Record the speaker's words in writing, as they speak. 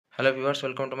Hello viewers,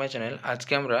 welcome to my channel.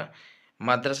 আজকে আমরা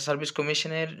মাদ্রাসা service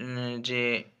কমিশনের যে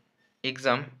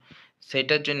এক্সাম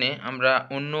সেইটার জন্যে আমরা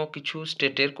অন্য কিছু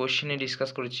স্টেটের কোশ্চেন নিয়ে ডিসকাস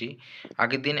করেছি।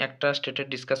 আগের দিন একটা স্টেটের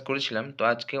ডিসকাস করেছিলাম, তো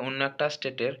আজকে অন্য একটা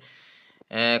স্টেটের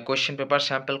কোশ্চেন পেপার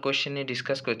স্যাম্পল কোশ্চেন নিয়ে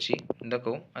ডিসকাস করছি।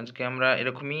 দেখো, আজকে আমরা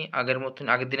এরকমই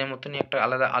আগের দিনের মতনই একটা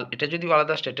আলাদা এটা যদিও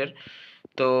আলাদা স্টেটের,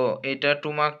 তো এটা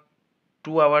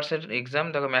 2 আওয়ার্সের এক্সাম।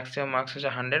 দেখো, ম্যাক্সিমাম মার্কস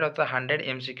হচ্ছে 100, অর্থাৎ 100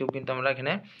 এমসিকিউ কিন্তু আমরা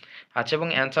এখানে আছে এবং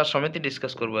অ্যান্সার সমেতই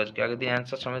ডিসকাস করবো আজকে। আগের দিন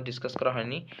অ্যান্সার সমেত ডিসকাস করা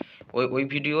হয়নি, ওই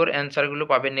ভিডিওর অ্যান্সারগুলো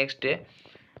পাবে নেক্সট ডে।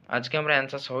 আজকে আমরা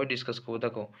অ্যান্সার সহই ডিসকাস করবো।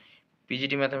 দেখো,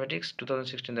 পিজিটি ম্যাথামেটিক্স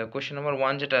 2016, দেখো কোয়েশ্চেন নাম্বার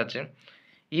 1 যেটা আছে,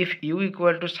 if you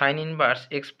equal to sign inverse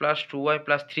x plus 2y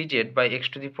plus 3z by x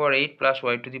to the power 8 plus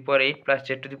Y to the power 8 plus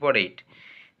Z to the power 8,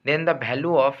 then the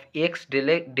value of x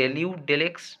del you del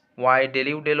x, Y del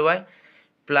you del Y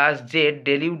plus Z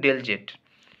del you del Z.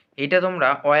 এটা তোমরা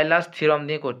Euler's theorem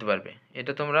দিয়ে করতে পারবে।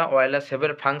 এটা তোমরা Euler's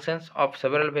several functions of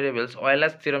several variables,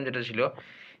 Euler's theorem যেটা ছিল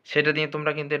সেটা দিয়ে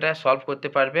তোমরা কিন্তু এটা সলভ করতে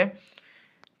পারবে।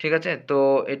 ঠিক আছে, তো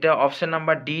এটা অপশন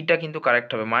নাম্বার ডিটা কিন্তু কারেক্ট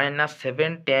হবে,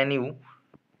 -7 tan u,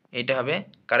 এটা হবে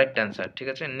কারেক্ট অ্যান্সার। ঠিক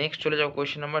আছে, নেক্সট চলে যাও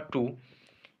question number 2,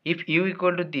 if you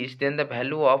equal to this then the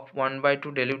value of 1/2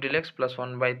 del you del x plus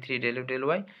 1/3 del you del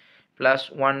Y plus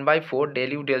 1/4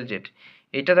 del you del Z.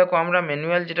 এটা দেখো, আমরা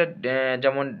ম্যানুয়াল যেটা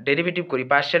যেমন ডেরিভেটিভ করি,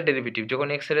 পার্শিয়াল ডেরিভেটিভ যখন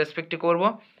এক্সের রেসপেক্টে করব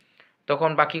তখন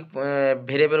বাকি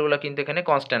ভেরিয়েবলগুলো কিন্তু এখানে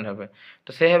কনস্ট্যান্ট হবে। তো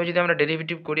সেইভাবে যদি আমরা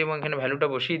ডেরিভেটিভ করি এবং এখানে ভ্যালুটা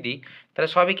বসিয়ে দিই, তাহলে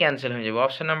সবই ক্যান্সেল হয়ে যাবে।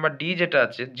 অপশন নাম্বার ডি যেটা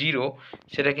আছে 0,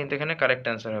 সেটা কিন্তু এখানে কারেক্ট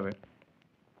অ্যান্সার হবে।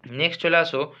 নেক্সট চলে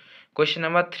আসো question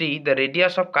number 3, the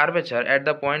radius of curvature at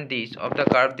the point this of the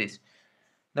curve this.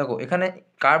 দেখো, এখানে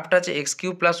কার্ভটা আছে x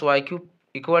cube plus Y cube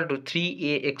equal to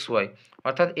 3axy,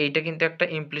 অর্থাৎ এইটা কিন্তু একটা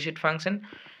ইমপ্লিসিট ফাংশন।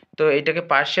 তো এইটাকে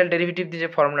পার্শিয়াল ডেরিভেটিভ দিয়ে যে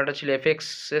ফর্মুলাটা ছিল fx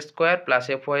square plus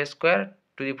fy square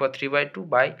to the power 3/2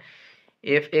 by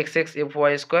fxx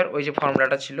fy square, ওই যে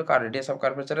ফর্মুলাটা ছিল রেডিয়াস অফ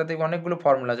কার্ভেচারে। দেখো, অনেকগুলো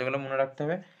ফর্মুলা যেগুলো মনে রাখতে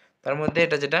হবে, তার মধ্যে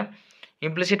এটা যেটা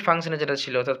ইমপ্লিসিট ফাংশনে যেটা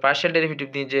ছিল, অর্থাৎ পার্শিয়াল ডেরিভেটিভ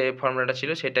দিয়ে যে ফর্মুলাটা ছিল,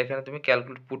 সেটা এখানে তুমি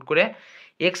ক্যালকুলেট পুট করে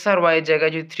এক্স আর ওয়াই এর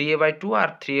জায়গায় যদি 3a/2 আর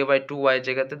 3a/2 ওয়াই এর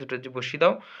জায়গাতে দুটো যদি বসিয়ে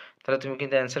দাও, তাহলে তুমি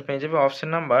কিন্তু অ্যান্সার পেয়ে যাবে। অপশন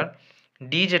নাম্বার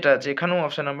ডি যেটা আছে, এখানেও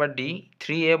অপশন নাম্বার ডি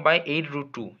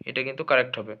 3a/8√2, এটা কিন্তু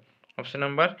কারেক্ট হবে। অপশন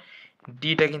নাম্বার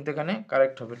ডিটা কিন্তু এখানে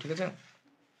কারেক্ট হবে। ঠিক আছে,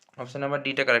 অপশন নাম্বার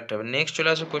ডিটা কারেক্ট হবে। নেক্সট চলে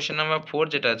আসো কোয়েশ্চেন নাম্বার 4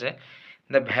 যেটা আছে,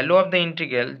 the value of the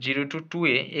integral 0 to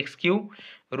 2a x³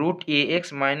 √ax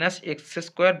minus x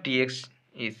square dx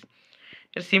is.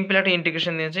 এটা সিম্পল একটা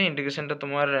ইন্টিগ্রেশন দিয়েছে, ইন্টিগ্রেশনটা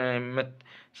তোমার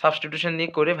সাবস্টিটিউশন দিয়ে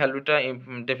করে ভ্যালুটা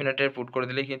ডেফিনেটর পুট করে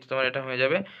দিলেই কিন্তু তোমার এটা হয়ে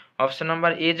যাবে। অপশন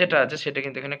নাম্বার এ যেটা আছে সেটা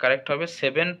কিন্তু এখানে কারেক্ট হবে,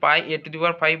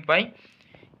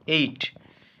 7πa⁵/8।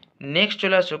 নেক্সট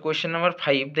চলে আসো question number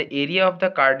 5, the area of the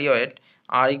কার্ডিওয়েড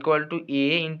R equal to a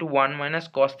into 1 minus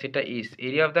cos theta is.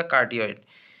 Area of the কার্ডিওয়েড,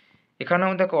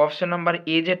 এখানেও দেখো অপশন নাম্বার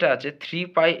এ যেটা আছে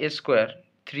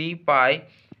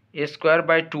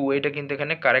 3πa²/2, এটা কিন্তু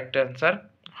এখানে কারেক্ট অ্যান্সার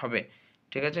হবে।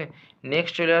 ঠিক আছে,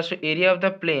 নেক্সট চলে আসো area of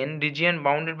the plane region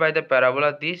bounded by the parabola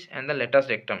this and the লেটাস্ট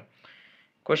rectum.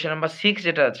 Question number 6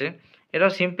 যেটা আছে,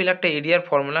 এটাও সিম্পল একটা এরিয়ার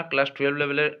ফর্মুলা, ক্লাস 12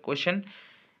 লেভেলের কোয়েশ্চেন।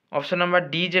 অপশন নাম্বার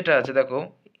ডি যেটা আছে, দেখো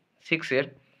 6-এর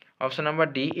অপশন নাম্বার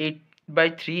ডি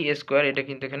 8/3a², এটা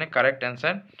কিন্তু এখানে কারেক্ট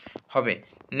অ্যান্সার হবে।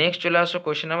 নেক্সট চলে আসো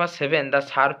question number 7, the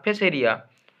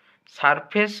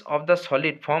surface of the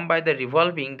solid foam by the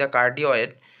revolving the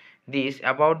কার্ডিওয়েড this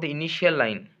about the initial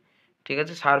line. ঠিক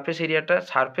আছে, সারফেস এরিয়াটা,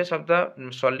 surface of the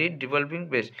solid revolving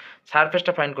base,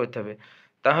 সারফেসটা find করতে হবে।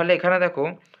 তাহলে এখানে দেখো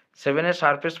 7-এর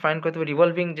সারফেস ফাইন্ড করতে হবে,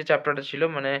 রিভলভিং যে চ্যাপ্টারটা ছিল,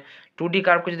 মানে 2D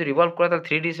কার্ভকে যদি রিভলভ করে তাহলে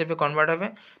 3D শেপে কনভার্ট হবে,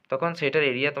 তখন সেটার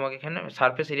এরিয়া তোমাকে এখানে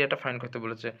সারফেস এরিয়াটা ফাইন্ড করতে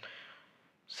বলেছে।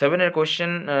 7-এর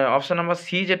কোয়েশ্চেন অপশন নাম্বার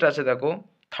সি যেটা আছে, দেখো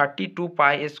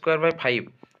 32πa²/5,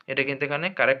 এটা কিন্তু এখানে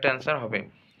কারেক্ট অ্যান্সার হবে।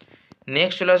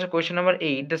 নেক্সট চলে আসে question number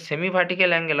 8, the semi vertical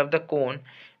angle of the কোন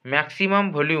maximum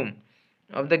volume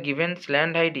of the given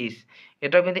slant height is.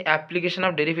 এটাও কিন্তু অ্যাপ্লিকেশন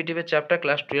অফ ডেরিভেটিভের চ্যাপ্টার,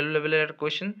 ক্লাস 12 লেভেলের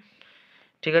কোয়েশ্চেন।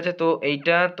 ঠিক আছে, তো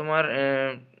এইটা তোমার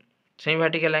সেমি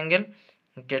ভার্টিক্যাল অ্যাঙ্গেল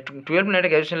 12 না, এটা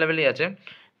গ্র্যাজুয়েশন লেভেলেই আছে।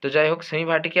 তো যাই হোক, semi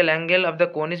vertical angle of the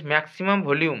কোন is maximum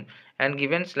volume and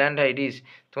given slant height is.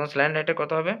 তোমার স্ল্যান্ট হাইটটা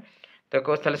কত হবে,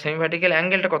 দেখো তাহলে সেমি ভার্টিক্যাল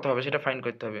অ্যাঙ্গেলটা কত হবে সেটা ফাইন্ড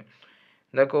করতে হবে।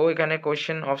 দেখো এখানে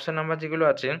কোয়েশ্চেন অপশন নাম্বার যেগুলো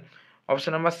আছে,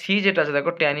 অপশন নাম্বার সি যেটা আছে,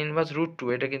 দেখো tan ইনভার্স √2,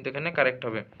 এটা কিন্তু এখানে কারেক্ট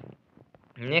হবে।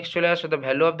 নেক্সট চলে আসো the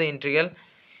value of the integral,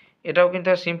 এটাও কিন্তু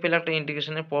সিম্পল একটা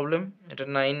ইন্টিগ্রেশনের প্রবলেম, এটা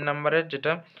 9 নাম্বারের,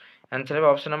 যেটা অ্যান্সার হবে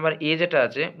অপশন নাম্বার এ যেটা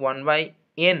আছে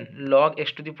 1/n log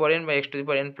x⁴n বা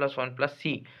x⁴n + 1 + c,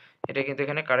 এটা কিন্তু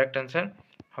এখানে কারেক্ট অ্যান্সার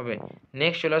হবে।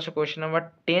 নেক্সট চলে আসো কোয়েশ্চেন নাম্বার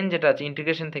 10 যেটা আছে,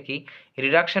 ইন্টিগ্রেশন থেকেই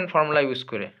রিডাকশন ফর্মুলা ইউজ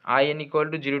করে in =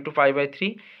 0 to π/3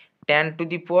 tan⁴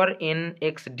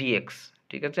 nx dx।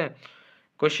 ঠিক আছে,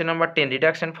 কোয়েশ্চেন নাম্বার 10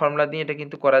 রিডাকশন ফর্মুলা দিয়ে এটা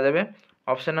কিন্তু করা যাবে।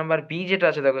 অপশন নাম্বার বি যেটা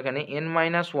আছে দেখো এখানে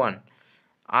n-1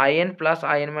 in plus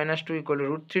in-2 equal to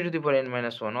 √3 to the power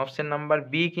n-1। Option number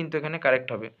B কিন্তু এখানে কারেক্ট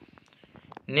হবে।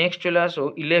 নেক্সট চলে আসো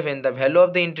 11 the value of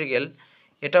the integral,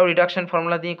 এটাও রিডাকশন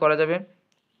ফর্মুলা দিয়ে করা যাবে।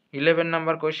 11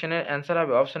 নাম্বার কোয়েশ্চেনের অ্যান্সার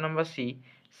হবে option number C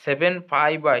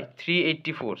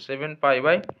 7π/384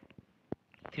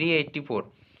 7π/384।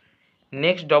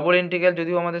 Next double integral,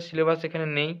 যদিও আমাদের সিলেবাস এখানে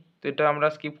নেই তো এটা আমরা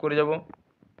স্কিপ করে যাব।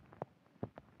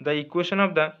 The equation of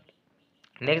the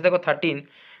next দেখো 13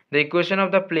 the equation of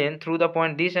the plane through the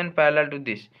point this and parallel to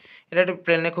this. এটা একটা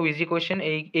প্লেনের খুব ইজি কোয়েশ্চেন।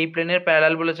 এই প্লেনের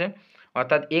প্যারালাল বলেছে,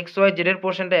 অর্থাৎ এক্স ওয়াই জেডের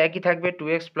পোর্শনটা একই থাকবে,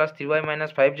 2x + 3y -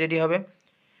 5z হবে।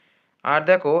 আর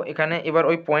দেখো এখানে এবার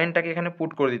ওই পয়েন্টটাকে এখানে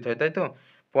পুট করে দিতে হয়, তাই তো?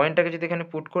 পয়েন্টটাকে যদি এখানে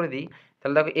পুট করে দিই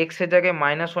তাহলে দেখো এক্সের জায়গায়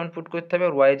 -1 পুট করতে হবে,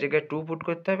 আর ওয়াইয়ের জায়গায় 2 পুট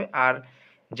করতে হবে, আর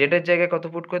জেডের জায়গায় কত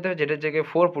পুট করতে হবে? জেডের জায়গায়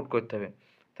 4 পুট করতে হবে।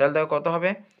 তাহলে দেখো কত হবে?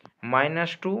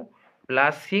 -2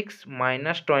 + 6 -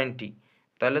 20।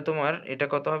 তাহলে তোমার এটা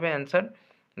কত হবে অ্যান্সার?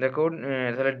 দেখো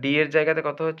তাহলে ডি এর জায়গাতে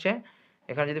কত হচ্ছে,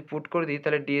 এখানে যদি পুট করে দিই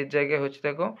তাহলে ডি এর জায়গায় হচ্ছে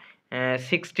দেখো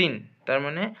 16। তার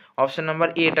মানে অপশন নাম্বার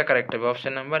এটা কারেক্ট হবে।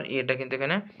 অপশন নাম্বার এটা কিন্তু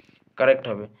এখানে কারেক্ট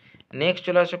হবে। নেক্সট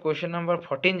চলে আসে কোয়েশ্চেন নাম্বার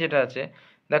 14 যেটা আছে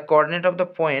the coordinate of the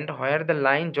point where the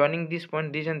line joining this point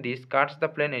this and this Katz the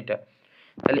plane. এটা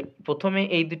তাহলে প্রথমে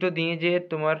এই দুটো দিয়ে যে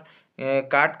তোমার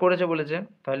কাট করেছে বলেছে,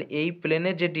 তাহলে এই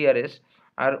প্লেনের যে ডিআরএস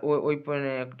আর ওই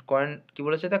কি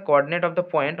বলেছে, the coordinate of the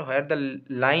point where the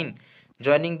line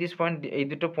joining this point, এই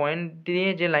দুটো পয়েন্ট দিয়ে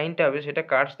যে লাইনটা হবে সেটা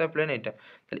কাটস দ্য প্লেন। এটা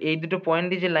তাহলে এই দুটো পয়েন্ট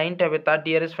দিয়ে যে লাইনটা হবে তার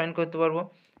ডিআরএস ফাইন্ড করতে পারবো,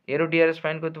 এরও ডিআরএস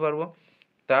ফাইন্ড করতে পারবো।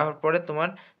 তারপরে তোমার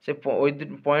সে ওই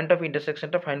পয়েন্ট অফ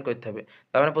ইন্টারসেকশনটা ফাইন্ড করতে হবে।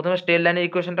 তার মানে প্রথমে স্ট্রেট লাইনের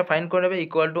ইকুয়েশনটা ফাইন্ড করে নেবে,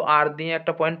 ইকুয়াল টু আর দিয়ে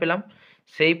একটা পয়েন্ট পেলাম,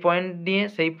 সেই পয়েন্ট দিয়ে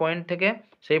সেই পয়েন্ট থেকে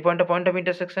সেই পয়েন্টটা পয়েন্ট অফ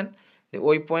ইন্টারসেকশন,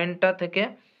 ওই পয়েন্টটা থেকে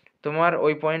তোমার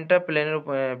ওই পয়েন্টটা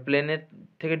প্লেনের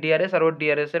থেকে ডিআরএস আর ওর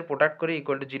ডিআরএস এর প্রোডাক্ট করে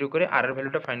ইকুয়াল টু 0 করে আর এর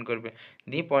ভ্যালুটা ফাইন্ড করবে,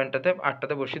 দিয়ে পয়েন্টটাতে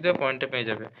আরটাতে বসিয়ে দেবে, পয়েন্টে পেয়ে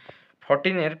যাবে।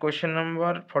 14 question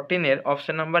number 14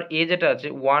 option number A যেটা আছে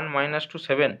 1 - 2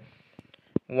 7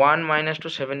 1 - 2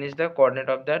 7 is the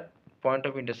coordinate of that point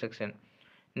of intersection.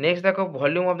 Next দেখো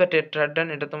ভলিউম অফ দ্য টেট্রাহেড্রন,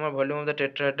 এটা তোমার ভলিউম অফ দ্য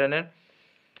টেট্রাহেড্রনের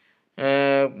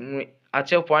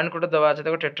আছে, পয়েন্ট কোডে দেওয়া আছে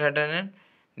দেখো টেট্রাহেড্রনের,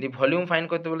 দি ভলিউম ফাইন্ড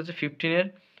করতে বলেছে 15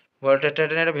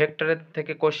 টেট্রাহেড্রনের ভেক্টরের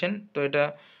থেকে কোশ্চেন। তো এটা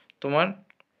তোমার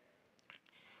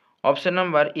অপশন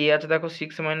নাম্বার এ আছে দেখো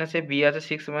 6 - a, বি আছে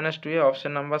 6 - 2a,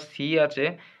 অপশন নাম্বার সি আছে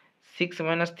 6 -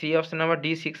 3, option number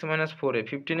D 6 - 4a।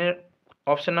 15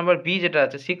 option number B যেটা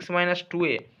আছে 6 -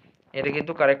 2a, এটা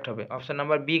কিন্তু কারেক্ট হবে। Option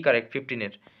number B correct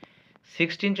 15।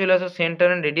 16 চলে আসো centre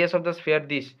and radius of the sphere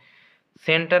this.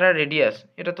 Centre R radius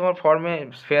এটা তোমার ফর্মে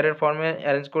স্ফিয়ারের ফর্মে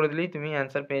অ্যারেঞ্জ করে দিলেই তুমি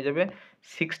অ্যান্সার পেয়ে যাবে।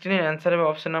 16 অ্যান্সার হবে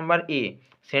অপশন নাম্বার এ,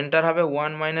 সেন্টার হবে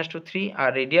 1 - 2 3 আর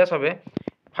রেডিয়াস হবে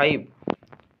 5।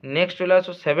 নেক্সট চলে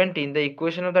আসো 17 the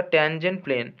equation of the tangent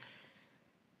plane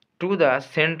to the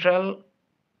central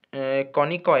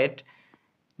কনিকয়েড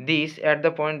this at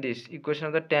the point this, equation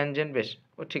of the tangent বেশ।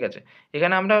 ও ঠিক আছে,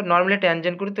 এখানে আমরা নর্মালি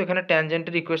ট্যানজেন্ট করি তো এখানে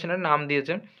ট্যানজেন্টের ইকুয়েশনের নাম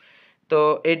দিয়েছে, তো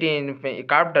এটি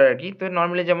কার্ভটার আর কি। তো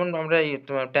নর্মালি যেমন আমরা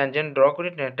তোমার ট্যানজেন্ট ড্র করি,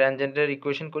 ট্যানজেন্টের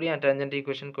ইকুয়েশন করি, আর ট্যানজেন্টের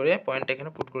ইকুয়েশন করে পয়েন্টটা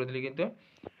এখানে পুট করে দিলে কিন্তু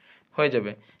হয়ে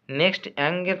যাবে। নেক্সট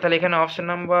অ্যাঙ্গেল, তাহলে এখানে অপশন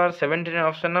নাম্বার 17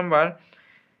 অপশন নাম্বার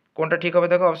কোনটা ঠিক হবে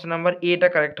দেখো, অপশন নাম্বার এটা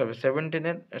কারেক্ট হবে।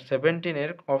 17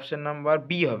 অপশন নাম্বার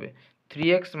বি হবে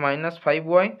 3x -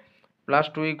 5y +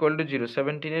 2 = 0।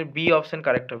 17 B option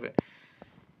correct হবে।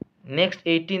 Next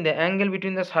 18 the angle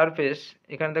between the surface,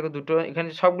 এখানে দেখো দুটো, এখানে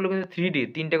সবগুলো কিন্তু 3D,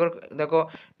 তিনটে করে দেখো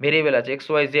ভেরিয়েবল আছে x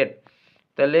y z,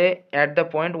 তাহলে অ্যাট দ্য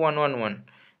পয়েন্ট 1 1 1,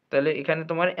 তাহলে এখানে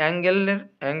তোমার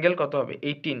অ্যাঙ্গেল কত হবে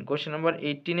 18। কোশ্চেন নাম্বার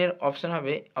 18 অপশন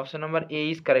হবে option number A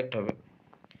is correct হবে।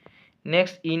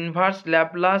 Next inverse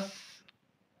Laplace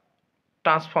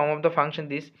transform of the function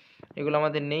this, এগুলো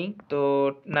আমাদের নেই তো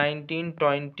 19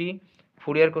 20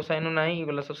 ফুরিয়ার কোসাইনও নাই,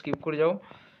 এগুলো সব স্কিপ করে যাও।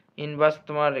 ইনভার্স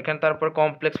তোমার এখানে তারপর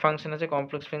কমপ্লেক্স ফাংশন আছে,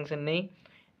 কমপ্লেক্স ফাংশন নেই।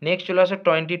 নেক্সট চলে আসে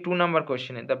 22 number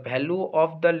কোয়েশ্চেনে the value of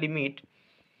the limit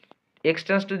x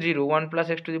tends to 0 1 +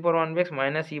 x⁴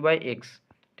 - e/x।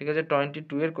 ঠিক আছে,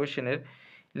 22 কোয়েশ্চেনের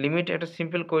লিমিট একটা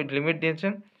সিম্পল লিমিট দিয়েছে,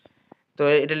 তো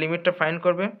এটা লিমিটটা ফাইন্ড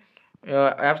করবে।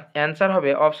 অ্যান্সার হবে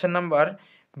অপশন নাম্বার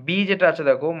বি যেটা আছে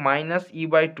দেখো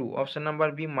 -e/2, option number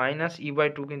B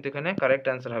 -e/2 কিন্তু এখানে কারেক্ট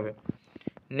অ্যান্সার হবে।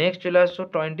 নেক্সট চলে আসছো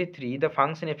 23 the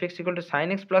function f(x = sin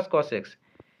x + cos x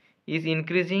is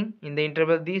increasing in the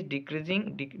interval this decreasing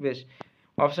বেশ,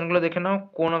 অপশনগুলো দেখে নাও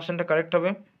কোন অপশনটা কারেক্ট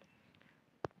হবে।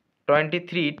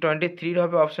 23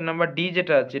 হবে অপশন নাম্বার ডি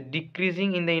যেটা আছে decreasing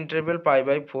in the interval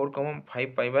π/4, 5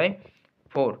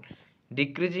 π/4,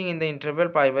 decreasing in the interval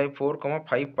π/4,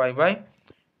 5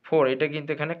 π/4, এটা কিন্তু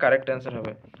এখানে কারেক্ট অ্যান্সার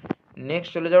হবে। নেক্সট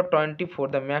চলে যাও 24,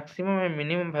 the maximum and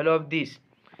minimum value of this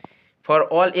for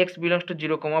all x belongs to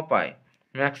 0, pi.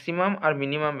 Maximum R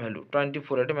minimum value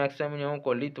 24, এটা maximum minimum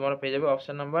করলেই তোমরা পেয়ে যাবে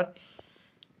অপশান নাম্বার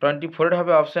 24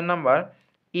 হবে অপশান নাম্বার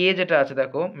এ যেটা আছে।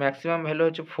 দেখো ম্যাক্সিমাম ভ্যালু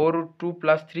হচ্ছে 4√2 +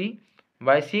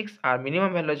 3/6 আর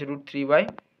মিনিমাম ভ্যালু হচ্ছে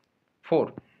 √3/4।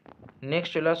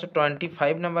 নেক্সট চলে আসো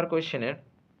 25 number কোয়েশ্চেনের,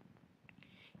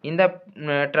 in the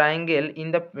triangle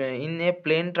in a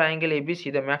plane triangle ABC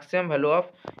the maximum value of,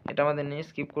 এটা আমাদের নিয়ে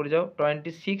স্কিপ করে যাও।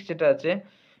 26 যেটা আছে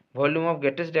ভলিউম অফ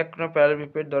গ্রেটেস্ট ডায়াগোনাল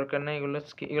প্যারালেলোপিড, দরকার নেই,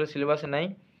 এগুলো সিলেবাসে নাই।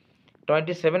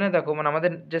 27 দেখো মানে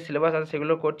আমাদের যে সিলেবাস আছে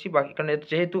সেগুলো করছি, বাকি কারণ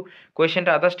যেহেতু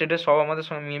কোয়েশ্চেনটা আদার স্টেটের সব আমাদের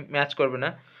সঙ্গে ম্যাচ করবে না,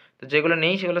 তো যেগুলো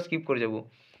নেই সেগুলো স্কিপ করে যাবো।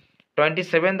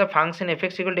 27 the function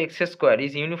f(x) = x²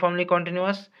 is uniformly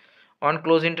continuous on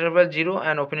close interval 0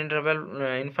 and open interval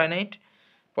infinite.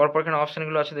 পরপর এখানে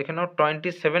অপশানগুলো আছে দেখে নাও।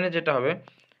 27 যেটা হবে,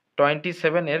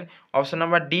 27 অপশান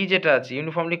নাম্বার ডি যেটা আছে,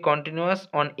 uniformly continuous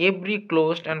on every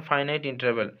closed and finite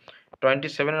interval,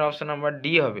 27 option number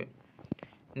D হবে।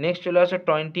 নেক্সট চলে আসো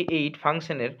 28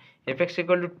 ফাংশনের f(x)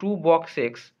 =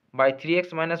 2box(x) by 3x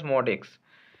minus mod x।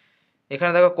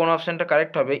 এখানে দেখো কোন অপশানটা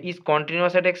কারেক্ট হবে, is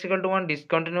continuous at x = 1,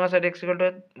 discontinuous at x =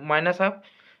 -half।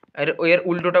 এর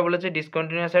উল্টোটা বলেছে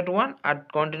discontinuous at 1 R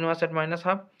continuous at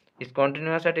 -half। Is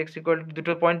continuous at x =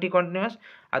 দুটো পয়েন্টই কন্টিনিউয়াস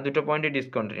আর দুটো পয়েন্টই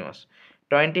ডিসকন্টিনিউয়াস।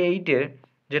 28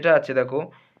 যেটা আছে দেখো,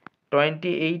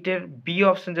 28 বি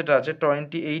অপশান যেটা আছে,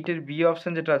 28 বি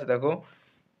অপশান যেটা আছে দেখো,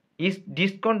 is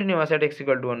discontinuous at x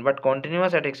 = 1 but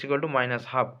continuous at x =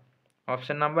 -half।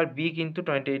 Option number B কিন্তু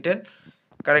 28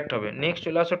 কারেক্ট হবে। নেক্সট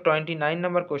চলে আসো 29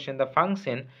 number question, the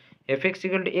function f(x)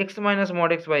 = x minus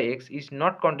mod x by x is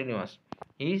not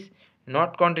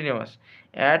continuous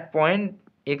at point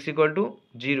x =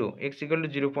 0, x =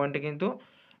 0 পয়েন্টে কিন্তু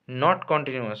not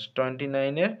continuous.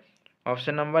 29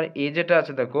 option number A যেটা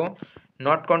আছে দেখো,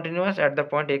 not continuous at the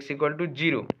point x =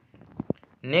 0।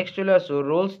 Next চলে আসো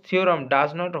Rolle's theorem does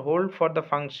not hold for the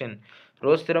function.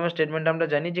 Rolle's থিওরামের statement আমরা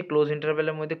জানি যে ক্লোজ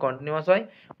ইন্টারভ্যালের মধ্যে কন্টিনিউয়াস হয়,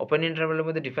 ওপেন ইন্টারভ্যালের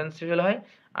মধ্যে ডিফারেন্সিয়েবল হয়,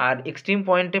 আর এক্সট্রিম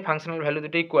পয়েন্টে ফাংশনাল ভ্যালু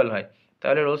দুটো ইকুয়াল হয়,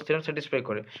 তাহলে রোলস থিওরাম স্যাটিসফাই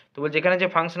করে। তো বলছে এখানে যে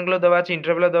ফাংশনগুলো দেওয়া আছে,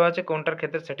 ইন্টারভ্যালও দেওয়া আছে, কোনটার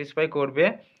ক্ষেত্রে স্যাটিসফাই করবে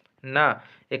না।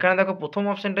 এখানে দেখো প্রথম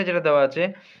অপশানটা যেটা দেওয়া আছে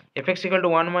f(x) =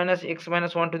 1 - x -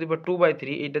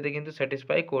 1/2/3, এইটাতে কিন্তু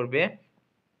স্যাটিসফাই করবে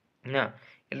না,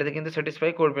 এটাতে কিন্তু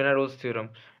স্যাটিসফাই করবে না Rolle's theorem.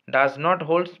 Does not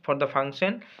holds for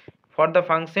the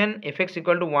function f(x) =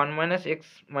 1 - x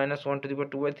 -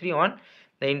 1/2/3 on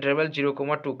the interval 0,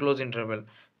 2 close interval.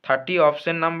 30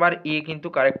 option number A কিন্তু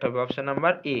কারেক্ট হবে, অপশন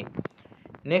নাম্বার এ।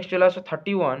 নেক্সট চলে আসো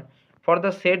 31, for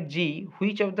the set G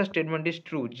which of the statement is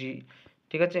true. জি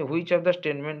ঠিক আছে, which of the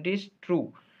statement is true.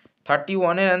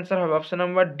 31 answer হবে option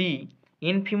number D,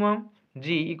 infimum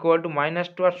জি =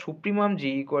 -2 আর supremum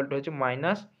জি = হচ্ছে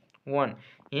 -1।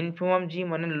 Infimum জি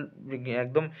মানে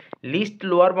একদম লিস্ট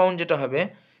লোয়ার বাউন্ড যেটা হবে,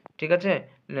 ঠিক আছে,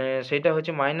 সেটা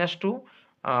হচ্ছে -2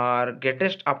 আর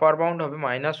গ্রেটেস্ট আপার বাউন্ড হবে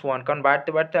 -1, কারণ বাড়তে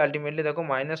বাড়তে আলটিমেটলি দেখো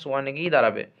 -1 গিয়েই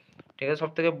দাঁড়াবে, ঠিক আছে।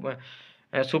 সব থেকে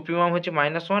সুপ্রিমাম হচ্ছে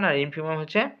 -1 আর ইনফিমাম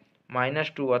হচ্ছে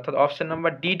 -2, অর্থাৎ অপশন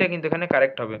নাম্বার ডিটা কিন্তু এখানে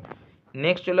কারেক্ট হবে।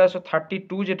 নেক্সট চলে আসো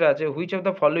 32 যেটা আছে, which of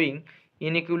the following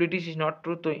inequalities is not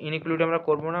true. তো ইনইকুয়ালিটি আমরা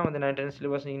করবো না, আমাদের 9 10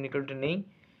 সিলেবাসে ইনইকুয়ালিটি নেই।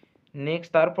 নেক্সট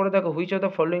তারপরে দেখো which of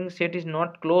the following set is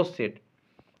not close set.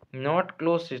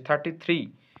 33,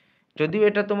 যদিও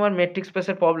এটা তোমার মেট্রিক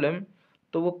স্পেসের প্রবলেম,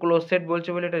 তবু ক্লোজ সেট বলছে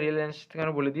বলে এটা রিয়েল অ্যান্সার থেকে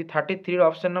আমরা বলে দিই। 33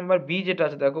 অপশন নাম্বার বি যেটা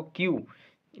আছে দেখো, Q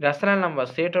rational number,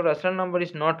 set of rational number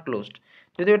is not closed.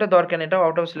 যদিও এটা দরকার নেই, এটাও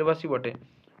আউট অফ সিলেবাসই বটে,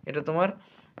 এটা তোমার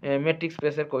মেট্রিক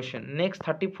স্পেসের কোয়েশ্চেন। নেক্সট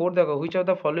 34 দেখো, which of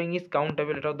the following is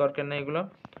countable, এটাও দরকার নেই, এগুলো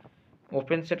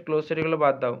ওপেন সেট ক্লোজ সেট এগুলো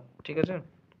বাদ দাও, ঠিক আছে।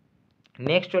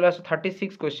 নেক্সট চলে আসো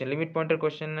 36 কোয়েশ্চেন, লিমিট পয়েন্টের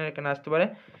কোয়েশ্চেন এখানে আসতে পারে।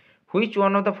 Which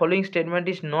one of the following statement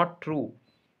is not true.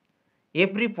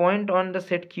 Every point on the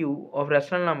set Q of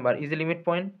rational number is a limit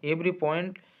point. Every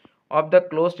point of the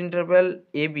closed interval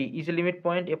AB is a limit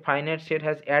point. A finite set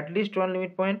has at least one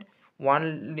limit point,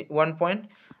 one point,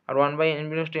 or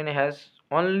 1/n-10 has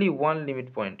only one limit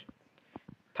point.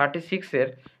 36 এর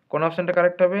কোন অপশনটা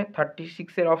correct হবে? 36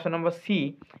 এর option number C,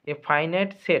 A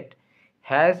finite set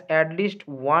has at least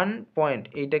one point,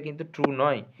 এইটা কিন্তু true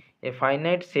নয়। এ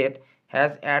finite set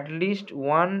has at least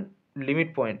one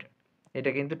limit point,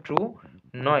 এটা কিন্তু ট্রু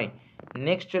নয়।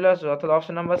 নেক্সট চলে আসো, অর্থাৎ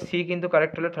অপশন নাম্বার সি কিন্তু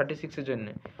কারেক্ট হলো 36 এর জন্য।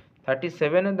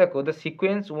 37 এ দেখো, the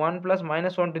sequence 1 +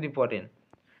 -1n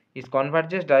is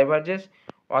কনভার্জেস, ডাইভার্জেস,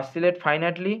 oscillate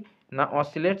ফাইনাইটলি না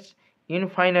অসিলেটস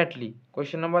ইনফাইনাইটলি।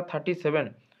 কোয়েশ্চেন নাম্বার 37,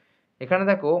 এখানে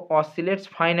দেখো অসিলেটস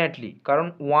ফাইনাইটলি, কারণ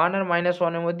 1 আর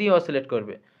 -1 এর মধ্যেই অসিলেট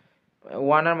করবে।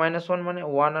 1 আর -1 মানে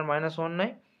 1 আর -1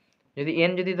 নয়, যদি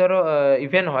n যদি ধরো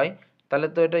ইভেন হয় তাহলে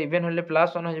তো এটা ইভেন হলে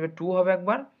 +1 হয়ে যাবে, 2 হবে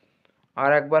একবার,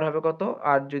 আর একবার হবে কত,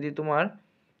 আর যদি তোমার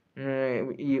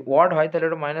ওয়ার্ড হয় তাহলে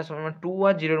ওটা -1 মানে 2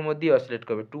 আর 0-র মধ্যেই অসিলেট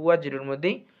করবে, 2 আর 0-র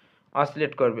মধ্যেই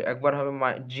অসিলেট করবে। একবার হবে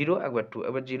 0, একবার 2,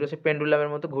 একবার 0 সে পেন্ডুলামের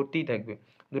মতো ঘুরতেই থাকবে,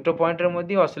 দুটো পয়েন্টের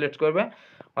মধ্যেই অসিলেট করবে।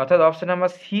 অর্থাৎ অপশন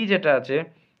নাম্বার সি যেটা আছে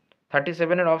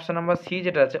 37-এর অপশন নাম্বার সি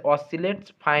যেটা আছে অসিলেটস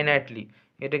ফাইনাইটলি,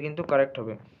 এটা কিন্তু কারেক্ট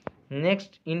হবে।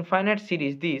 Next, infinite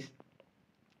series this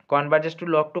converges to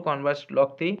log 2, converges to log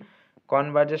 3,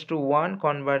 converges to 1,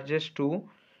 converges to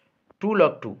 2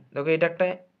 log 2। দেখো এটা একটা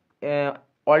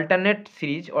অল্টারনেট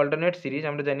সিরিজ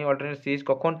আমরা জানি অল্টারনেট সিরিজ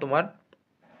কখন তোমার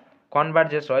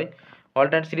কনভার্জেস হয়।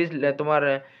 অল্টারনেট সিরিজ তোমার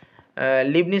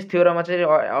লিবনিজ থিওরাম আছে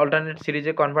অল্টারনেট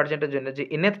সিরিজে কনভার্জেন্টের জন্য, যে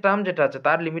nth টার্ম যেটা আছে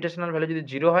তার লিমিটেশনাল ভ্যালু যদি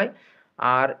 0 হয়,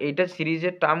 আর এইটা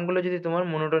সিরিজের টার্মগুলো যদি তোমার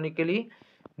মনোটোনিক্যালি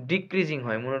ডিক্রিজিং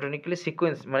হয়, মনোটোনিক্যালি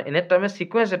সিকোয়েন্স মানে nth টার্মের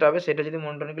সিকোয়েন্স যেটা হবে সেটা যদি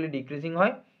মনোটোনিক্যালি ডিক্রিজিং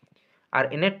হয় আর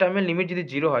nth টার্মের লিমিট যদি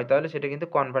 0 হয় তাহলে সেটা কিন্তু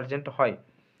কনভার্জেন্ট হয়।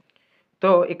 তো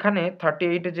এখানে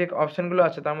 38-এ যে অপশানগুলো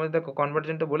আছে তার মধ্যে দেখো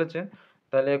কনভার্জেন্টে বলেছে,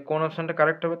 তাহলে কোন অপশানটা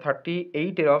কারেক্ট হবে?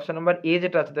 38-এর অপশান নাম্বার এ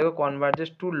যেটা আছে দেখো কনভার্জেস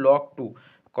two log 2,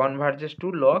 কনভার্জেস two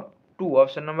log 2,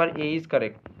 option number A is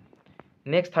correct.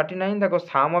 Next 39 দেখো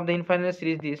সাম of the infinite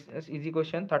series this, easy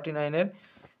question. 39-এর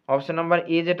option number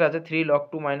A যেটা আছে 3 log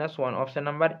 2 - 1, option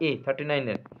number A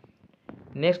 39-এর।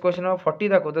 Next question number 40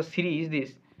 দেখো the series this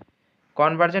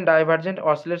convergent divergent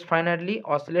অসিলেটস ফাইনাইটলি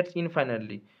অসিলেটস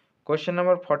infinitely. Question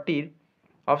number 40-র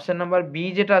option number B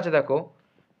যেটা আছে দেখো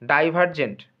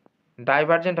divergent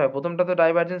হয়, প্রথমটা তো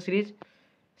ডাইভার্জেন্ট সিরিজ,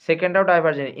 সেকেন্ডটাও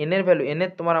ডাইভার্জেন্ট। এনের ভ্যালু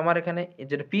এনের তোমার আমার এখানে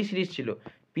যেটা পি সিরিজ ছিল,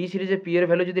 পি সিরিজে পি এর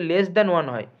ভ্যালু যদি লেস দ্যান 1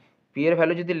 হয়, পি এর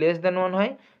ভ্যালু যদি লেস দ্যান 1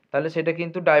 হয় তাহলে সেটা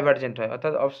কিন্তু ডাইভার্জেন্ট হয়,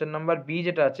 অর্থাৎ অপশান নাম্বার বি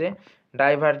যেটা আছে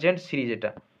ডাইভার্জেন্ট সিরিজ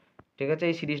এটা, ঠিক আছে,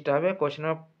 এই সিরিজটা হবে। কোশ্চেন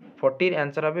নাম্বার 40-র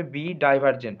অ্যান্সার হবে B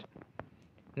divergent.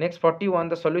 Next 41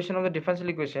 the solution of the differential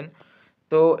equation.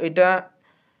 তো এটা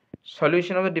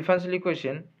solution of the differential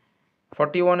equation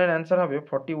 41-এর answer হবে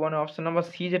 41-এর অপশন নাম্বার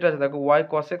সি যেটা আছে দেখো y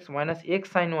cos x minus x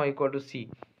sin y equal to c।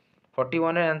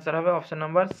 41-এর answer হবে option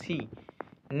number C.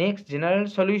 Next general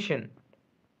solution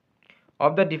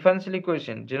of the differential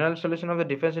equation, general solution of the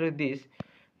differential this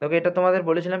দেখো এটা তোমাদের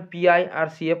বলেছিলাম PI আর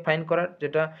CF find করার,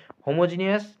 যেটা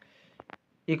homogeneous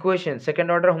equation, second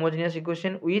order homogeneous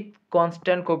equation with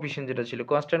constant coefficient যেটা ছিল,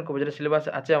 constant coefficient যেটা সিলেবাস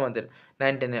আছে আমাদের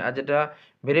 9-10-এ, আর যেটা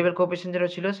ভেরিয়েবল কোএফিসিয়েন্ট যেটা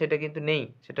ছিল সেটা কিন্তু নেই,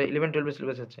 সেটা 11-12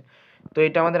 সিলেবাস আছে। তো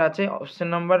এটা আমাদের আছে, অপশন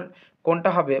নাম্বার কোনটা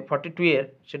হবে 42-এর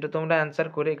সেটা তোমরা অ্যান্সার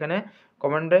করে এখানে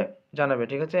কমেন্টে জানাবে,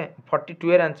 ঠিক আছে।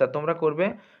 42-এর অ্যান্সার তোমরা করবে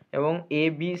এবং এ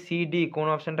বি সি ডি কোন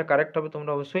অপশানটা কারেক্ট হবে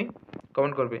তোমরা অবশ্যই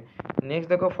কমেন্ট করবে। নেক্সট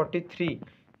দেখো 43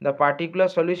 the particular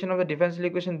solution of the differential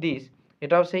equation this,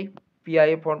 এটাও সেই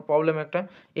পিআইএ প্রবলেম একটা,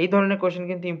 এই ধরনের কোশ্চেন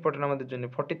কিন্তু ইম্পর্টেন্ট আমাদের জন্য।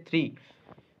 43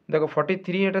 দেখো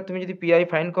 43 এটা তুমি যদি পিআই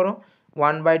ফাইন্ড করো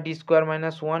 1/d² -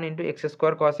 1 × x²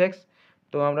 cos x,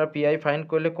 তো আমরা পিআই ফাইন্ড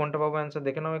করলে কোনটা পাবো অ্যান্সার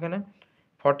দেখে নাও এখানে।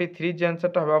 43 যে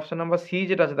অ্যান্সারটা হবে অপশন নাম্বার সি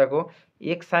যেটা আছে দেখো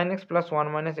x sin x + 1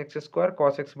 - x²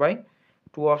 cos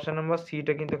x/2, option number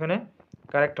সিটা কিন্তু এখানে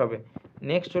কারেক্ট হবে।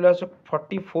 নেক্সট চলে আসো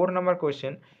 44 number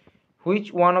question, which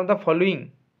one of the following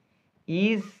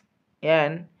is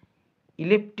an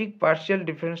electric partial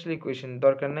differential equation,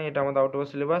 দরকার নেই, এটা আমাদের out of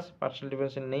syllabus, partial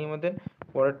differential নেই আমাদের,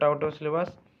 পরেরটা আউট অফ সিলেবাস,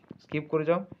 স্কিপ করে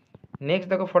যাও। নেক্সট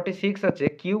দেখো 46 আছে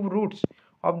cube roots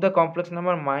of the complex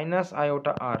number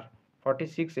 -i/r।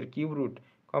 46 এর কিউব রুট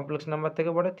কমপ্লেক্স নাম্বার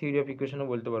থেকে পড়ে, থিওরি অফ ইকুয়েশনও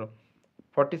বলতে পারো।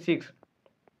 46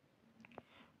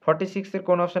 এর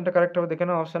কোন অপশনটা কারেক্ট হবে দেখে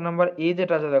নাও। অপশন নাম্বার এ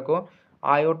যেটা আছে দেখো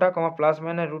আইওটা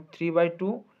 +/√3/2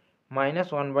 -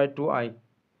 1/2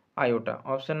 আইওটা,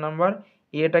 অপশন নাম্বার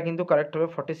এটা কিন্তু কারেক্ট হবে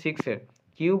 46 এর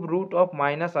cube root of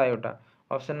 -i/,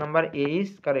 option number A is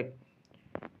correct.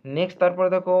 Next তারপরে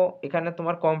দেখো এখানে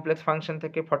তোমার কমপ্লেক্স ফাংশন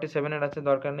থেকে 47 এর আছে,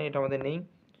 দরকার নেই, এটা আমাদের নেই।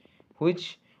 Which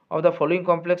of the following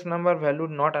complex number value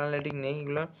not analytic, নেই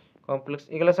এগুলো কমপ্লেক্স,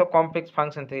 এগুলো সব কমপ্লেক্স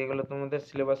ফাংশন থেকে, এগুলো তোমাদের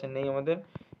সিলেবাসে নেই আমাদের,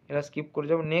 এটা স্কিপ করে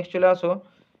যাবো। নেক্সট চলে আসো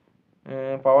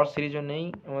পাওয়ার সিরিজও নেই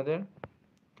আমাদের,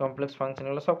 কমপ্লেক্স ফাংশন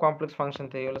এগুলো সব কমপ্লেক্স ফাংশন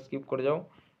থেকে, এগুলো স্কিপ করে যাও,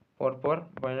 পরপর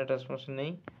বাইনারি ট্রান্সফরমেশন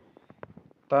নেই।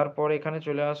 তারপর এখানে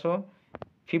চলে আসো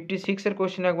 56 এর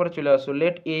কোশ্চেন একবার চলে আসো,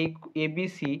 let A B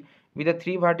C with the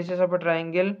 3 vertices of a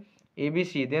triangle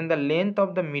ABC, then the length of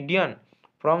the median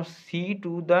from C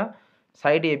to the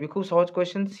side AB, খুব সহজ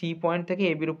কোয়েশ্চেন, সি পয়েন্ট থেকে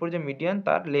এবির উপর যে মিডিয়ান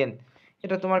তার লেন্থ,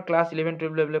 এটা তোমার ক্লাস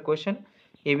 11-12 লেভেলের কোয়েশ্চেন।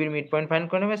 এবির মিড পয়েন্ট ফাইন্ড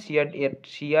করে নেবে,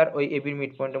 সি আর ওই এবির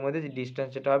মিড পয়েন্টের মধ্যে যে ডিস্টেন্স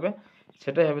যেটা হবে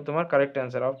সেটাই হবে তোমার correct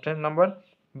answer. Option number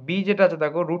B যেটা আছে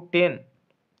দেখো √10,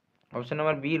 অপশন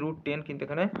নাম্বার বি √10 কিন্তু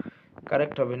এখানে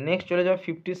কারেক্ট হবে। নেক্সট চলে যাও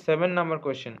 57 number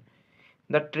question,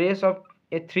 the trace of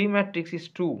A 3 matrix is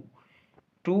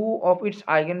 2 of its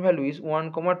eigenvalue is 1,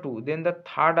 2, then the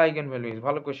third eigenvalue is,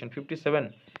 ভালো কোয়েশ্চেন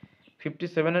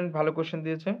 57 এর ভালো কোয়েশ্চেন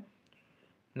দিয়েছে।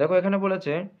 দেখো এখানে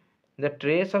বলেছে the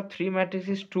trace of 3 matrix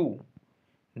is 2,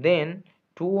 then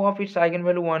 2 of its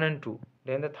eigenvalue 1 and 2,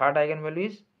 then the third eigenvalue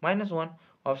is -1.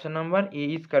 Option number A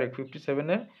is correct. 57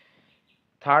 এর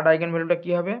third আইগেনভ্যালুটা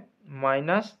কি হবে?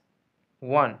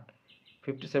 -1।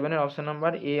 57 এর অপশন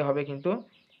নাম্বার এ হবে কিন্তু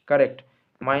কারেক্ট।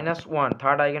 -1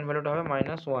 থার্ড আইগেনভ্যালুটা হবে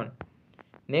 -1।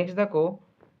 নেক্সট দেখো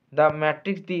the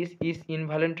matrix this is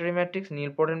ইনভ্যালেন্টারি matrix,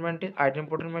 নিলপোটেন্ট matrix,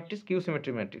 idempotent matrix, Q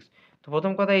symmetric matrix. তো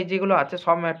প্রথম কথা এই যেগুলো আছে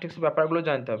সব ম্যাট্রিক্সের ব্যাপারগুলো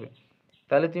জানতে হবে,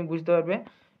 তাহলে তুমি বুঝতে পারবে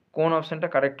কোন অপশানটা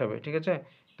কারেক্ট হবে। ঠিক আছে,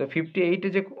 তো 58-এ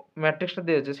যে ম্যাট্রিক্সটা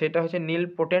দিয়েছে সেটা হচ্ছে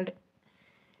নীলপোটেন্ট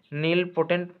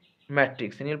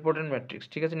ম্যাট্রিক্স।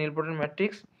 ঠিক আছে, নীলপোটেন্ট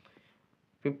matrix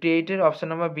 58-এর option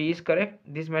number B is correct.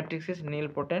 This matrix is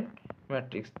নীলপোটেন্ট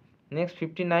matrix. Next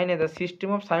 59-এ the system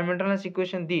of সাইমেন্টানেয়াস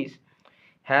equation this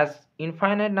has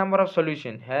infinite number of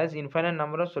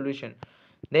solution,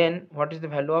 then what is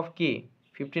the value of k?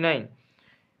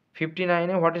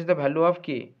 59 what is the value of k?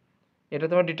 এটা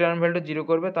তোমার determinant ভ্যালুটা 0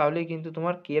 করবে, তাহলেই কিন্তু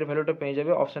তোমার k এর ভ্যালুটা পেয়ে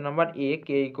যাবে। Option number A k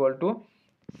 =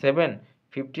 7।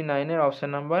 59 এর অপশন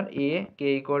নাম্বার এ k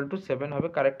 = 7 হবে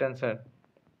কারেক্ট অ্যান্সার।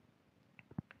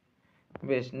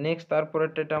 বেশ, নেক্সট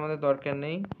তারপরেরটা এটা আমাদের দরকার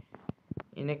নেই।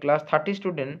 ইন এ ক্লাস 30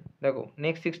 স্টুডেন্ট, দেখো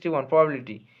next 61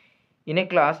 probability. In a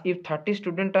class, if 30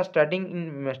 students are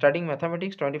studying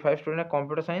mathematics, 25 students are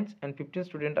computer science, and 15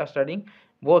 students are studying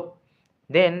both,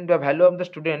 then the value of the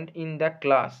student in the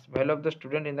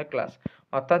class,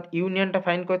 অর্থাৎ ইউনিয়নটা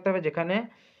find করতে হবে, যেখানে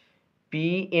P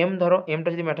M, ধরো এমটা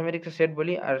যদি ম্যাথামেটিক্সের set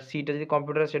বলি আর সিটা যদি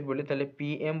কম্পিউটারের সেট বলি, তাহলে পি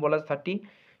এম বলা আছে 30,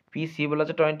 পি সি বলা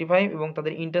আছে 25 এবং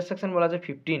তাদের ইন্টারসেকশন বলা আছে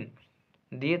 15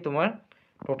 দিয়ে তোমার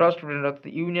টোটাল স্টুডেন্ট অর্থাৎ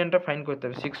ইউনিয়নটা ফাইন্ড করতে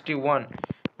হবে। 61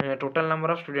 টোটাল নাম্বার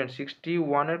অফ স্টুডেন্ট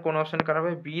 61 এর কোন অপশন কারেক্ট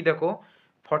হবে? বি। দেখো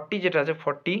 40 যেটা আছে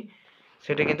 40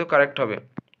 সেটা কিন্তু কারেক্ট হবে।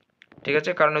 ঠিক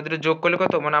আছে, কারণ ওই দুটো যোগ করলে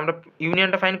কত, মানে আমরা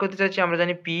ইউনিয়নটা ফাইন্ড করতে চাইছি, আমরা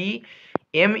জানি P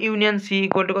M union C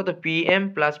equal to কত? P M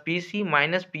plus P C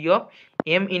minus P of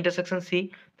M intersection C.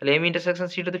 তাহলে এম ইন্টারসেকশন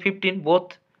সিটা তো 15 বোথ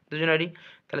দুজনেরই,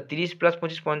 তাহলে 30 +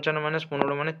 25 55 -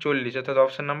 15 মানে 40, অর্থাৎ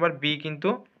অপশন নাম্বার বি কিন্তু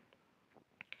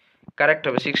কারেক্ট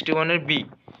হবে 61 এর বি।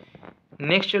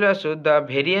 নেক্সট চলে আসো the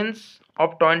variance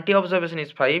of 20 observation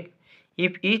is 5.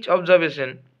 If each observation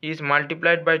is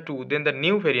multiplied by 2, then the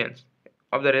new variance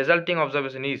of the resulting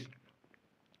observation is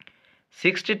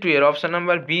 62 এর অপশন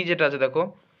নাম্বার বি যেটা আছে দেখো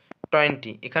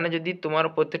 20। এখানে যদি তোমার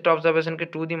প্রত্যেকটা অবজারভেশনকে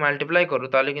 2 দিয়ে মাল্টিপ্লাই করো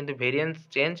তাহলে কিন্তু ভেরিয়েন্স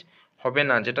চেঞ্জ হবে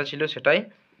না, যেটা ছিল সেটাই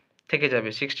থেকে যাবে।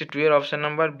 62 এর অপশন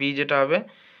নাম্বার বি যেটা হবে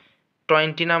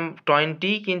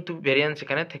 20 কিন্তু ভেরিয়েন্স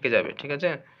এখানে থেকে যাবে। ঠিক আছে,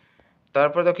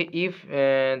 তারপর দেখো if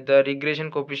the regression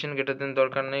coefficient greater than,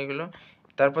 দরকার নেই এগুলো।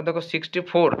 তারপর দেখো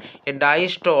 64 এ die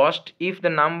is টসড if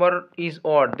the number is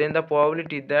odd then the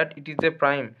probability that it is a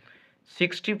prime.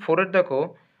 64 এর দেখো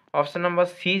অপশন নাম্বার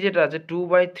সি যেটা আছে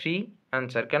 2/3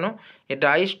 আনসার। কেন? এ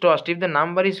die is টসড if the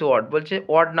number is odd, বলছে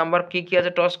অড নাম্বার কি কি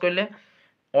আছে টস করলে?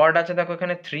 অড আছে দেখো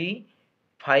এখানে 3,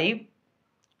 5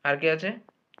 আর কি আছে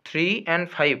 3 and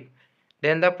 5,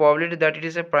 then the probability that it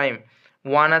is a prime.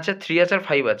 1 আছে, 3 আছে আর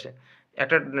 5 আছে।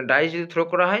 একটা ডাইস যদি থ্রো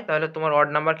করা হয় তাহলে তোমার অড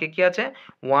নাম্বার কে কি আছে?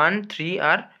 1, 3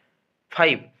 আর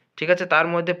 5। ঠিক আছে, তার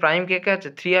মধ্যে প্রাইম কে কে আছে?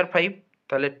 3 আর 5,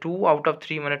 তাহলে 2 out of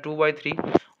 3 মানে 2/3।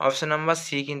 অপশন নাম্বার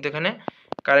সি কিন্তু এখানে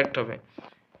কারেক্ট হবে।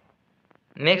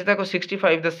 নেক্সট দেখো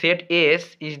 65 the set S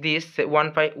is this 1,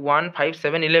 5, 1, 5,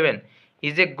 7, 11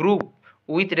 is a group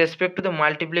with respect to the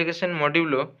multiplication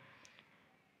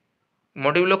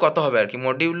modulo কত হবে আর কি?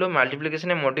 মডিউলো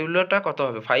মাল্টিপ্লিকেশনের মডিউলোটা কত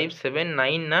হবে? 5, 7,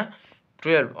 9 না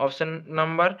 12? অপশন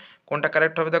নাম্বার কোনটা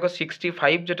কারেক্ট হবে? দেখো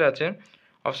 65 যেটা আছে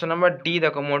অপশন নাম্বার ডি,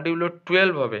 দেখো মডিউলো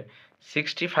 12 হবে।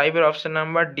 65 এর অপশন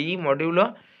নাম্বার ডি মডিউলো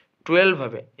 12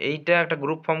 হবে। এইটা একটা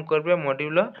গ্রুপ ফর্ম করবে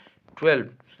modulo 12,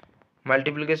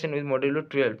 multiplication with modulo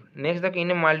 12। Next দেখো in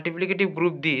a multiplicative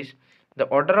group this the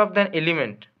order of than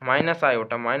element -i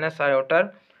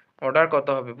order কত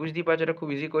হবে? বুঝতেই পারছো, এটা খুব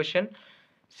ইজি কোয়েশ্চেন।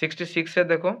 66 এ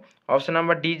দেখো অপশন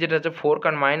নাম্বার ডি যেটা আছে 4,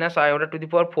 কারণ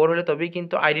 -i/4 হলে তবেই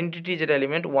কিন্তু আইডেন্টিটি যেটা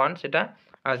এলিমেন্ট 1 সেটা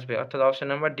আসবে, অর্থাৎ অপশন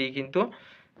নাম্বার ডি কিন্তু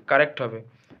কারেক্ট হবে।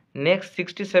 Next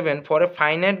 67 for a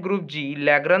finite group G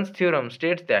Lagrange theorem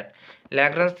states that.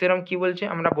 Lagrange theorem কি বলছে?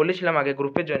 আমরা বলেছিলাম আগে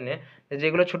গ্রুপের জন্য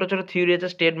যেগুলো ছোট ছোট থিওরি আছে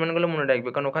স্টেটমেন্টগুলো মনে রাখবে,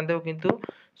 কারণ ওখান থেকেও কিন্তু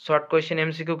শর্ট কোয়েশ্চেন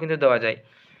এমসিকিউ কিন্তু দেওয়া যায়।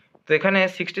 তো এখানে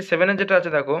 67 যেটা আছে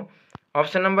দেখো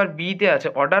অপশন নাম্বার বিতে আছে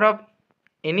order of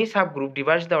any sub group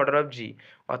divides the order of জি,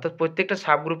 অর্থাৎ প্রত্যেকটা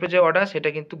সাব গ্রুপের যে অর্ডার সেটা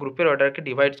কিন্তু গ্রুপের অর্ডারকে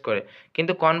ডিভাইডস করে।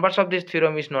 কিন্তু Converse of this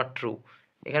theorem is not true,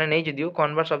 এখানে নেই যদিও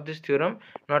Converse of this theorem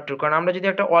not true, কারণ আমরা যদি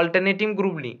একটা অল্টারনেটিভ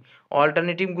গ্রুপ নিই,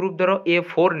 অল্টারনেটিভ গ্রুপ ধরো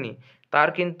A4 নিই, তার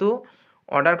কিন্তু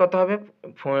অর্ডার কত হবে?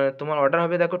 তোমার অর্ডার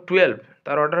হবে দেখো 12,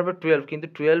 তার অর্ডার হবে 12, কিন্তু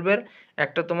 12-এর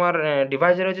একটা তোমার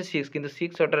ডিভাইজার হচ্ছে 6, কিন্তু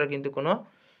 6 অর্ডারের কিন্তু কোনো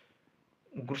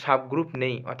সাবগ্রুপ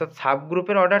নেই, অর্থাৎ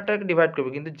সাবগ্রুপের অর্ডারটাকে ডিভাইড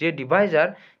করবে, কিন্তু যে ডিভাইজার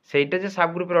সেইটা যে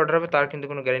সাবগ্রুপের অর্ডার হবে তার কিন্তু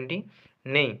কোনো গ্যারেন্টি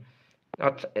নেই।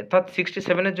 অর্থাৎ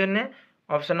 67-এর জন্য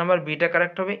অপশন নাম্বার বিটা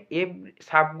কারেক্ট হবে। এ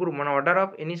সাবগ্রুপ মানে order of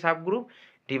any subgroup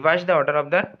device the order of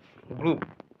the group.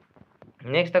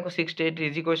 Next দেখো 68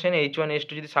 ইজি কোয়েশ্চেন, H1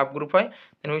 H2 যদি সাবগ্রুপ হয়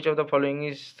দেন which of the following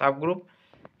is subgroup.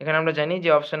 এখানে আমরা জানি যে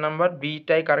অপশন নাম্বার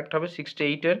বিটাই কারেক্ট হবে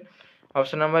 68-এর।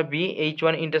 Option number B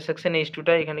H1 intersection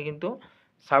H2টা এখানে কিন্তু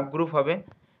সাবগ্রুপ হবে।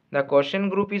 The question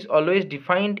group is always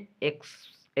defined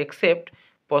except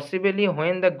possibly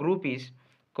when the group is,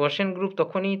 question group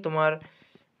তখনই তোমার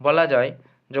বলা যায়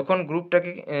যখন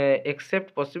গ্রুপটাকে এক্সেপ্ট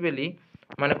পসিবলি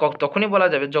মানে তখনই বলা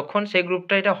যাবে যখন সেই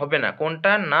গ্রুপটা এটা হবে না,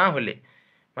 কোনটা না হলে,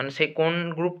 মানে সেই কোন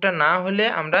গ্রুপটা না হলে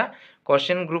আমরা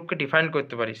কোয়েশ্চেন গ্রুপকে ডিফাইন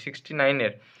করতে পারি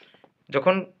 69-এর,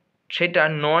 যখন সেটা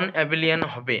নন অ্যাবিলিয়ান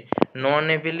হবে। নন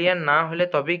অ্যাবিলিয়ান না হলে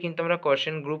তবেই কিন্তু আমরা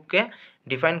কোয়েশ্চেন গ্রুপকে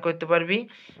ডিফাইন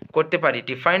করতে পারি।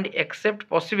 ডিফাইন্ড এক্সেপ্ট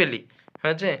পসিবলি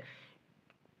হয়েছে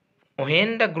when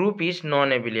the group is non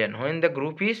অ্যাবিলিয়ান, when the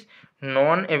group is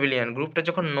নন অ্যাবিলিয়ান, গ্রুপটা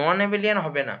যখন নন অ্যাবিলিয়ান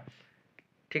হবে না,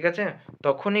 ঠিক আছে,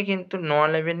 তখনই কিন্তু নন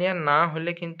অ্যাবিলিয়ান না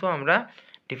হলে কিন্তু আমরা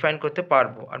ডিফাইন করতে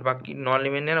পারবো, আর বাকি নন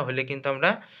অ্যাবিলিয়ান হলে কিন্তু আমরা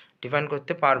ডিফাইন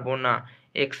করতে পারবো না।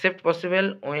 Except possible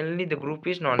only the group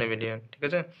is নন অ্যাবিলিয়ান, ঠিক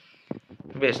আছে।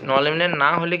 বেশ, নন অ্যাবিলিয়ান না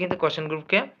হলে কিন্তু কোয়েশ্চেন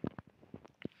গ্রুপকে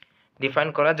ডিফাইন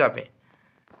করা যাবে,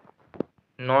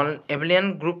 নন অ্যাবিলিয়ান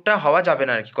গ্রুপটা হওয়া যাবে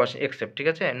না আর কি কোয়েশ্চেন এক্সেপ্ট, ঠিক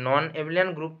আছে, নন অ্যাবিলিয়ান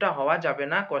গ্রুপটা হওয়া যাবে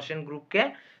না কোয়েশ্চেন গ্রুপকে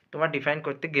তোমার ডিফাইন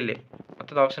করতে গেলে,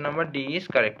 অর্থাৎ option number D is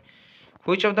correct.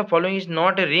 Which of the following is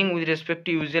not a ring with respect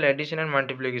to usual addition and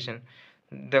multiplication.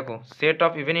 দেখো set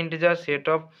of even integer, set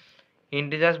of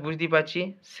integers বুঝতেই পারছি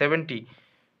 70,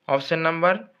 অপশন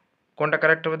নাম্বার কোনটা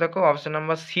correct হবে দেখো, option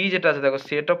number C যেটা আছে দেখো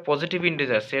set of positive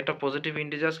integers, set of positive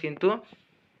integers কিন্তু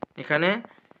এখানে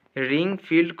রিং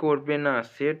ফিল্ড করবে না,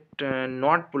 সেট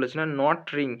নট বলেছে না, নট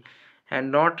রিং, হ্যাঁ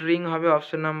নট রিং হবে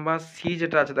অপশন নাম্বার সি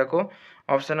যেটা আছে দেখো,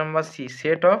 option number she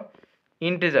said of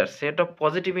integers, set of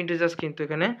positive integers কিন্তু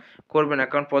এখানে করবে না,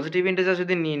 কারণ পজিটিভ ইন্টিজার্স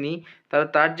যদি নিয়ে নিই তাহলে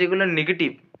তার যেগুলো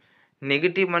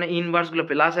নেগেটিভ মানে ইনভার্সগুলো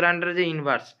প্লাসের আন্ডারে যে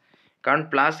ইনভার্স, কারণ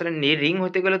প্লাসের রিং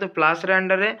হতে গেলে তো প্লাসের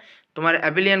আন্ডারে তোমার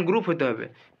অ্যাবিলিয়ান গ্রুপ হতে হবে,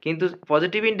 কিন্তু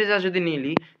পজিটিভ ইন্টিজার যদি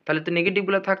নিলি তাহলে তো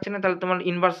নেগেটিভগুলো থাকছে না, তাহলে তোমার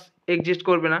ইনভার্স এক্সিস্ট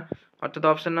করবে না, অর্থাৎ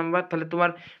অপশন নাম্বার, তাহলে তোমার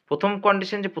প্রথম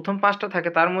কন্ডিশন যে প্রথম পাঁচটা থাকে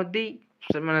তার মধ্যেই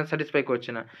মানে স্যাটিসফাই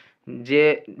করছে না, যে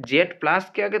জেড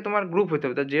প্লাসকে আগে তোমার গ্রুপ হতে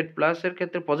হবে, তো জেড প্লাসের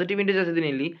ক্ষেত্রে পজিটিভ ইন্টিজার যদি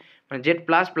নিলি মানে জেড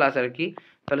প্লাস প্লাস আর কি,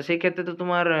 তাহলে সেই ক্ষেত্রে তো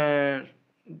তোমার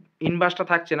ইনভার্সটা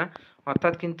থাকছে না,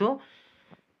 অর্থাৎ কিন্তু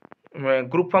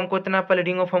গ্রুপ ফর্ম করতে না পারলে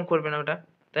রিংও ফর্ম করবে না ওটা,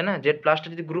 তাই না, জেড প্লাসটা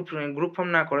যদি গ্রুপ ফর্ম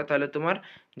না করে তাহলে তোমার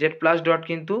জেড প্লাস ডট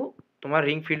কিন্তু তোমার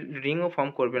রিংও ফর্ম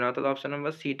করবে না, অর্থাৎ অপশন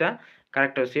নাম্বার সিটা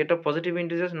কারেক্ট হবে, set of positive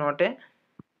integers not a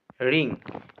ring.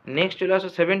 Next চলে আসো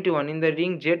 71, in the ring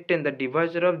Z10 the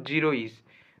Deviser of zero is,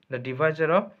 the Deviser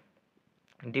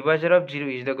of zero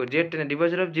is, দেখো Z10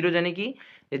 ডিভাইজার অফ জিরো জানি কি,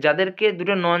 যে যাদেরকে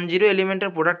দুটো নন জিরো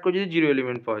এলিমেন্টের প্রোডাক্ট করে যদি জিরো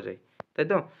এলিমেন্ট পাওয়া যায়, তাই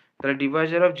তো, তাহলে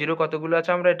ডিভাইজার অফ জিরো কতগুলো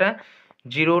আছে আমরা এটা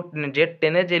জিরো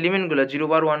Z10-এর যে এলিমেন্টগুলো 0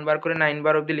 বার 1 বার করে 9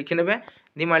 বার অবধি লিখে নেবে,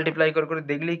 দিয়ে মাল্টিপ্লাই করে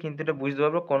দেখলেই কিন্তু এটা বুঝতে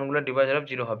পারবো কোনগুলো ডিভাইজার অফ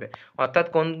জিরো হবে, অর্থাৎ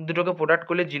কোন দুটোকে প্রোডাক্ট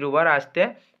করলে 0 বার আসতে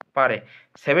পারে।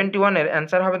 71-এর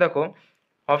অ্যান্সার হবে দেখো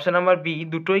অপশন নাম্বার বি,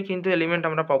 দুটোই কিন্তু এলিমেন্ট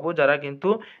আমরা পাবো যারা কিন্তু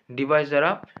ডিভাইজার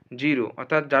অফ জিরো,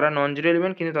 অর্থাৎ যারা নন জিরো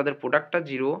এলিমেন্ট কিন্তু তাদের প্রোডাক্টটা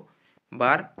 0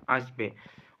 বার আসবে।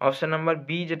 অপশন নাম্বার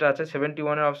বি যেটা আছে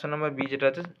 71-এর অপশন নাম্বার বি যেটা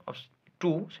আছে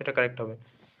 2 সেটা কারেক্ট হবে।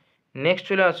 নেক্সট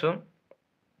চলে আসো,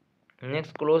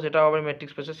 নেক্সট ক্লোজ, এটা আবার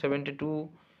ম্যাট্রিক্স পেছে 72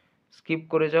 স্কিপ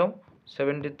করে যাও,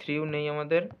 73ও নেই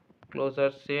আমাদের,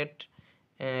 closure set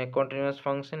continuous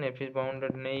function F is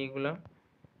bounded নেই, এগুলো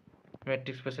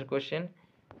ম্যাট্রিক্স স্পেসের কোশ্চেন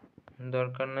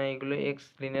দরকার নাই, এগুলো x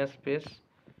linear space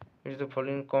is the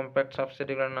following compact subset,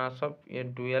 এগুলো না সব এর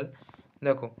ডুয়েল।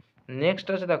 দেখো নেক্সট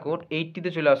আছে দেখো 80-তে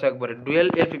চলে আসো একবারে, ডুয়েল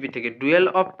এলপিপি থেকে, dual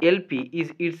of LP is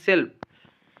itself,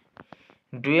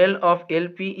 dual of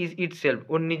LP is itself,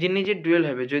 ওর নিজের ডুয়েল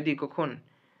হবে যদি কখন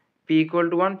p equal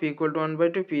to 1, p equal to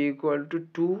 1/2, p equal to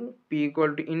 2, p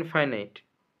equal to infinite।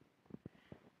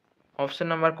 Option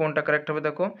number কোনটা কারেক্ট হবে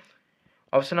দেখো,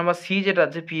 অপশন নাম্বার সি যেটা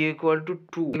আছে p equal to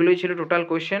 2, এগুলোই ছিল টোটাল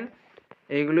কোশ্চেন,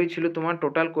 এইগুলোই ছিল তোমার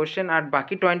টোটাল কোশ্চেন, আর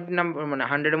বাকি 20 নাম্বার মানে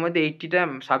 100-এর মধ্যে 80টা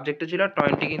সাবজেক্টে ছিল,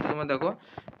 20 কিন্তু তোমার দেখো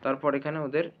তারপর এখানে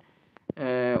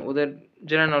ওদের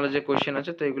জেনারেল নলেজের কোশ্চেন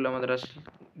আছে, তো এগুলো আমাদের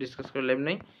ডিসকাস করে লাভ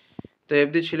নেই, তো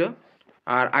এফডি ছিল।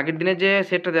 আর আগের দিনে যে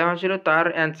সেটটা দেওয়া হয়েছিল তার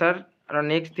অ্যান্সার আমরা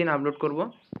নেক্সট দিন আপলোড করব,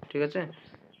 ঠিক আছে,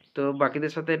 তো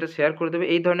বাকিদের সাথে এটা শেয়ার করে দেবে।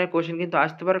 এই ধরনের কোশ্চেন কিন্তু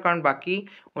আসতে পারে, কারণ বাকি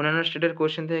অন্যান্য স্টেটের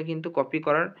কোশ্চেন থেকে কিন্তু কপি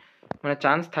করার মানে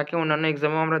চান্স থাকে, অন্যান্য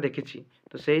এক্সামেও আমরা দেখেছি,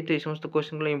 তো এই সমস্ত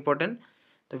কোশ্চেনগুলো ইম্পর্টেন্ট,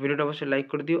 তো ভিডিওটা অবশ্যই লাইক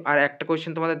করে দিও, আর একটা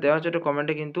কোয়েশ্চেন তোমাদের দেওয়া হচ্ছে, ওটা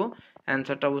কমেন্টে কিন্তু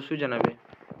অ্যান্সারটা অবশ্যই জানাবে।